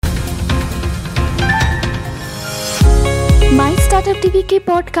My startup TV के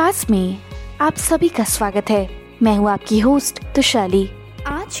podcast में आप सभी का स्वागत है। मैं हूँ आपकी होस्ट तुशाली।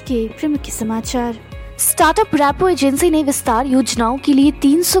 आज के प्रमुख समाचार। स्टार्टअप रेपो एजेंसी ने विस्तार योजनाओं के लिए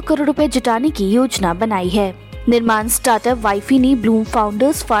 300 करोड़ रुपए जुटाने की योजना बनाई है। निर्माण स्टार्टअप वाईफी ने ब्लूम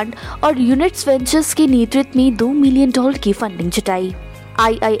फाउंडर्स फंड और यूनिट्स वेंचर्स के नेतृत्व में $2 मिलियन की फंडिंग जुटाई।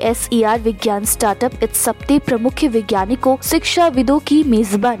 IISER विज्ञान स्टार्टअप इस सप्ताह प्रमुख वैज्ञानिकों शिक्षाविदों की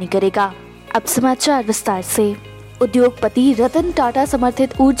मेजबानी करेगा। अब समाचार विस्तार से। उद्योगपति रतन टाटा समर्थित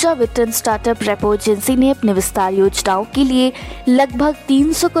ऊर्जा वितरण स्टार्टअप रेपो एजेंसी ने अपने विस्तार योजनाओं के लिए लगभग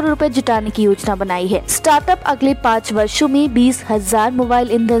 300 करोड़ रुपए जुटाने की योजना बनाई है। स्टार्टअप अगले 5 वर्षों में 20,000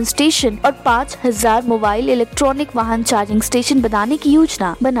 मोबाइल ईंधन स्टेशन और 5,000 मोबाइल इलेक्ट्रॉनिक वाहन चार्जिंग स्टेशन बनाने की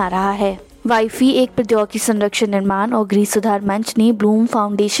योजना बना रहा है। वाईफी एक प्रौद्योगिकी संरक्षण निर्माण और गृह सुधार मंच ने ब्लूम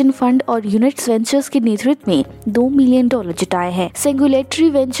फाउंडेशन फंड और यूनिट्स वेंचर्स के नेतृत्व में $2 मिलियन जुटाए हैं। सिंगुलेटरी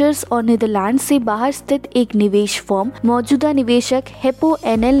वेंचर्स और नीदरलैंड से बाहर स्थित एक निवेश फर्म मौजूदा निवेशक हेपो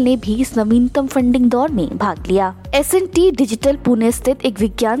एनएल ने भी इस नवीनतम फंडिंग दौर में भाग लिया। S&T डिजिटल पुणे स्थित एक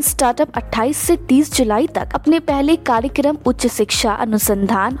विज्ञान स्टार्टअप 28 से 30 जुलाई तक अपने पहले कार्यक्रम उच्च शिक्षा,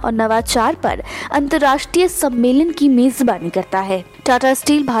 अनुसंधान और नवाचार पर अंतर्राष्ट्रीय सम्मेलन की मेजबानी करता है। टाटा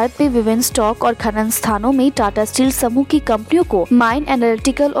स्टील भारत में विभिन्न स्टॉक और खनन स्थानों में टाटा स्टील समूह की कंपनियों को माइन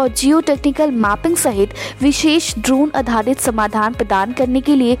एनालिटिकल और जियो टेक्निकल मैपिंग सहित विशेष ड्रोन आधारित समाधान प्रदान करने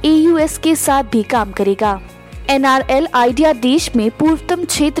के लिए AUS के साथ भी काम करेगा। NRL आइडिया देश में पूर्वतम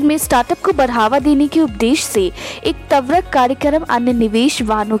क्षेत्र में स्टार्टअप को बढ़ावा देने के उद्देश्य से एक त्वरित कार्यक्रम अन्य निवेश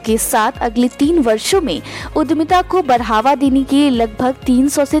वाहनों के साथ अगले 3 वर्षों में उद्यमिता को बढ़ावा देने के लिए लगभग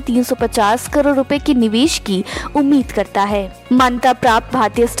 300 से 350 करोड़ रुपए के निवेश की उम्मीद करता है। मान्यता प्राप्त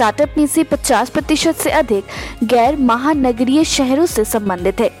भारतीय स्टार्टअप में से 50% से अधिक गैर महानगरीय शहरों से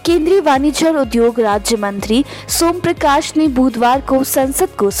संबंधित है। केंद्रीय वाणिज्य और उद्योग राज्य मंत्री सोम प्रकाश ने बुधवार को संसद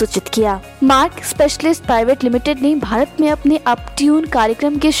को सूचित किया। मार्क स्पेशलिस्ट प्राइवेट लिमिटेड ने भारत में अपने अपट्यून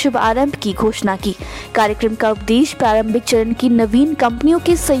कार्यक्रम के शुभारंभ की घोषणा की। कार्यक्रम का उद्देश्य प्रारंभिक चरण की नवीन कंपनियों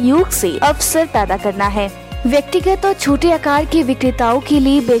के सहयोग से अवसर पैदा करना है। व्यक्तिगत और छोटे आकार के विक्रेताओं के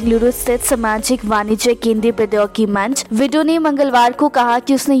लिए बेंगलुरु स्थित सामाजिक वाणिज्य केंद्रीय प्रौद्योगिकी मंच विडो ने मंगलवार को कहा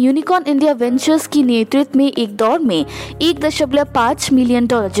कि उसने यूनिकॉर्न इंडिया वेंचर्स की नेतृत्व में एक दौर में $1.5 मिलियन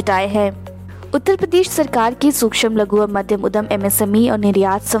जुटाए हैं। उत्तर प्रदेश सरकार के सूक्ष्म लघु और मध्यम उद्यम MSME और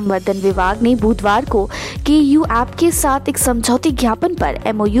निर्यात संवर्धन विभाग ने बुधवार को KU ऐप के साथ एक समझौती ज्ञापन पर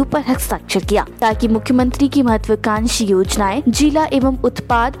MOU पर हस्ताक्षर किया ताकि मुख्यमंत्री की महत्वाकांक्षी योजनाएं जिला एवं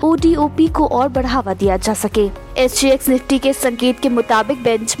उत्पाद ODOP को और बढ़ावा दिया जा सके। SGX निफ्टी के संकेत के मुताबिक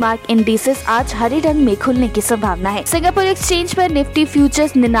बेंचमार्क इंडिसेस आज हरे रंग में खुलने की संभावना है। सिंगापुर एक्सचेंज पर निफ्टी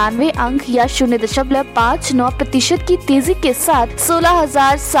फ्यूचर्स 99 अंक या 0.59% की तेजी के साथ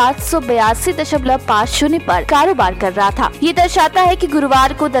 16,782.50 पर कारोबार कर रहा था। ये दर्शाता है कि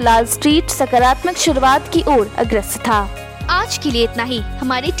गुरुवार को दलाल स्ट्रीट सकारात्मक शुरुआत की ओर अग्रसर था। आज के लिए इतना ही।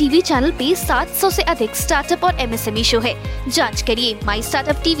 हमारे टीवी चैनल पे 700 से अधिक स्टार्टअप और MSME शो है। जांच करिए। माई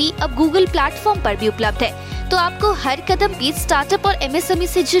स्टार्टअप टीवी अब गूगल प्लेटफॉर्म पर भी उपलब्ध है, तो आपको हर कदम पे स्टार्टअप और MSME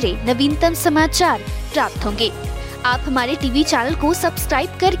से जुड़े नवीनतम समाचार प्राप्त होंगे। आप हमारे टीवी चैनल को सब्सक्राइब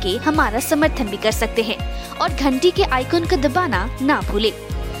करके हमारा समर्थन भी कर सकते हैं और घंटी के आइकन को दबाना ना भूलें।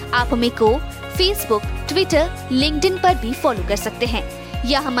 आप हमें को फेसबुक, ट्विटर, लिंक्डइन पर भी फॉलो कर सकते हैं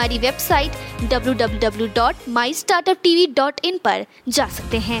या हमारी वेबसाइट www.mystartuptv.in पर जा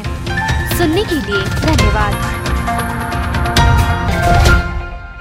सकते हैं। सुनने के लिए धन्यवाद।